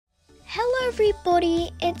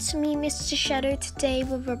everybody, it's me, Mr. Shadow, today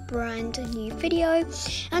with a brand new video.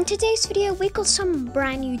 And today's video, we got some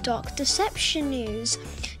brand new Dark Deception news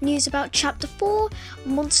about Chapter 4,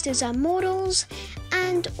 Monsters and Mortals,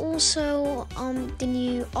 and also the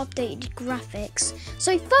new updated graphics.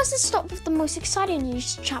 So first, let's start with the most exciting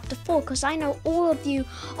news, Chapter 4, because I know all of you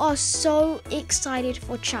are so excited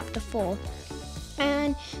for Chapter 4.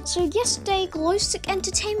 And so yesterday, Glowstick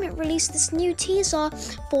Entertainment released this new teaser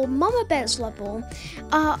for Mama Bear's level.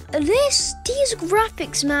 These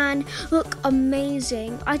graphics, man, look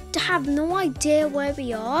amazing. I have no idea where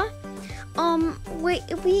we are. I'm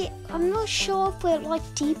not sure if we're like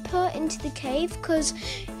deeper into the cave, because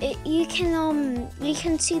you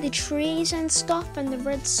can see the trees and stuff and the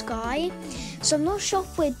red sky. So I'm not sure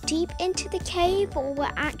if we're deep into the cave or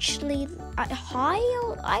we're actually at high.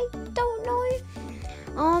 I don't know.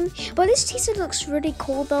 But this teaser looks really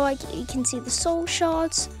cool though. You can see the soul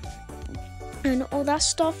shards and all that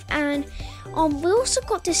stuff, and we also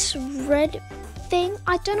got this red thing.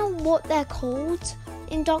 I don't know what they're called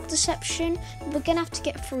in Dark Deception. We're gonna have to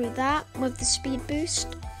get through that with the speed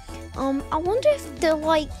boost. I wonder if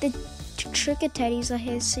the trigger teddies are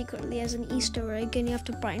here secretly as an Easter egg, and you have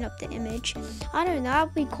to brighten up the image. I don't know. That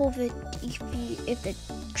would be cool if the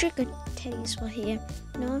trigger teddies were here,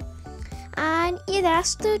 you know. And yeah,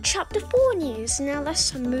 that's the Chapter 4 news. Now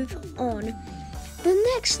let's move on.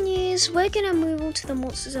 The next news, we're gonna move on to the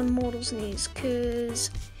Monsters and Mortals news, because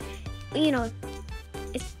you know,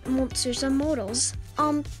 it's Monsters and Mortals.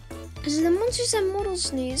 So the Monsters and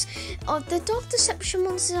Mortals news, the Dark Deception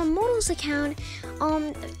Monsters and Mortals account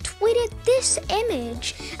tweeted this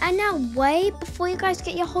image. And now wait, before you guys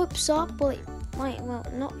get your hopes up, well,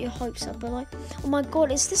 not your hopes up, but like, oh my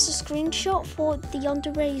god, is this a screenshot for the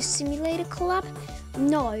Yandere Simulator collab?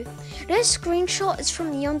 No, this screenshot is from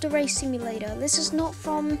the Yandere Simulator. This is not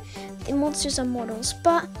from the Monsters and Mortals.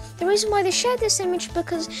 But the reason why they shared this image,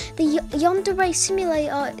 because the Yandere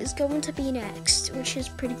Simulator is going to be next, which is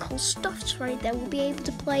pretty cool stuffs right there. We'll be able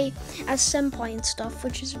to play as Senpai and stuff,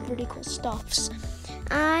 which is really cool stuffs.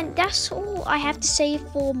 And that's all I have to say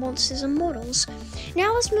for Monsters and Mortals.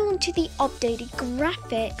 Now let's move on to the updated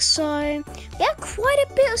graphics. So we have quite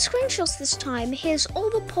a bit of screenshots this time. Here's all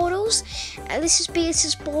the portals. This is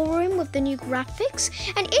BS's Ballroom with the new graphics.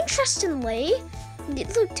 And interestingly,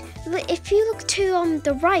 look, if you look to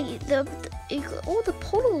the right, all the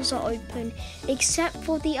portals are open except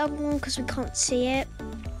for the other one, because we can't see it.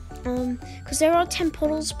 Because there are 10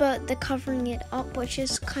 portals, but they're covering it up, which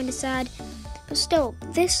is kind of sad. But still,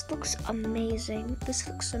 this looks amazing. This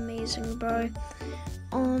looks amazing, bro.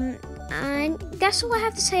 And that's all I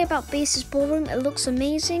have to say about BS's Ballroom. It looks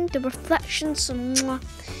amazing. The reflections, mwah.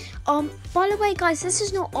 By the way, guys, this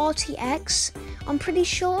is not RTX. I'm pretty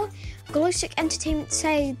sure Glowstick Entertainment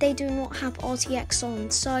say they do not have RTX on.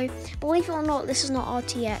 So, believe it or not, this is not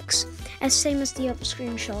RTX. As same as the other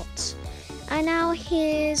screenshots. And now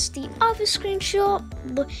here's the other screenshot.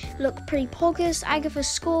 Look pretty poggers. Agatha's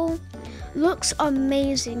School. Looks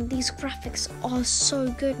amazing. These graphics are so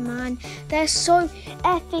good, man. They're so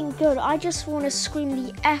effing good. I just want to scream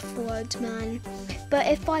the F word, man. But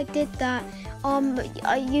if I did that,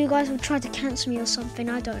 you guys would try to cancel me or something.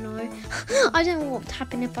 I don't know. I don't know what would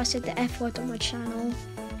happen if I said the F word on my channel.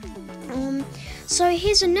 So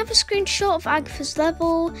here's another screenshot of Agatha's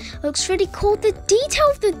level. Looks really cool. The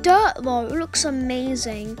detail of the dirt though looks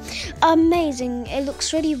amazing. Amazing. It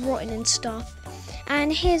looks really rotten and stuff.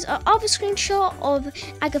 And here's another screenshot of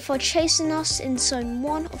Agatha chasing us in Zone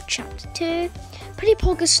 1 of Chapter 2. Pretty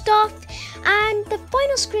pogger stuff. And the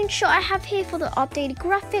final screenshot I have here for the updated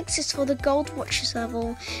graphics is for the Gold Watchers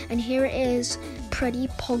level. And here it is. Pretty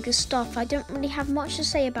pogger stuff. I don't really have much to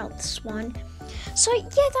say about this one. So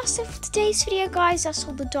yeah, that's it for today's video, guys. That's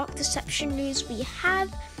all the Dark Deception news we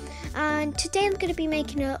have. And today I'm going to be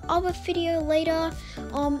making another video later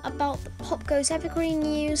about the Pop Goes Evergreen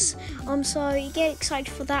news. So you get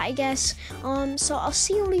excited for that, I guess. So I'll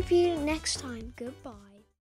see all of you next time. Goodbye.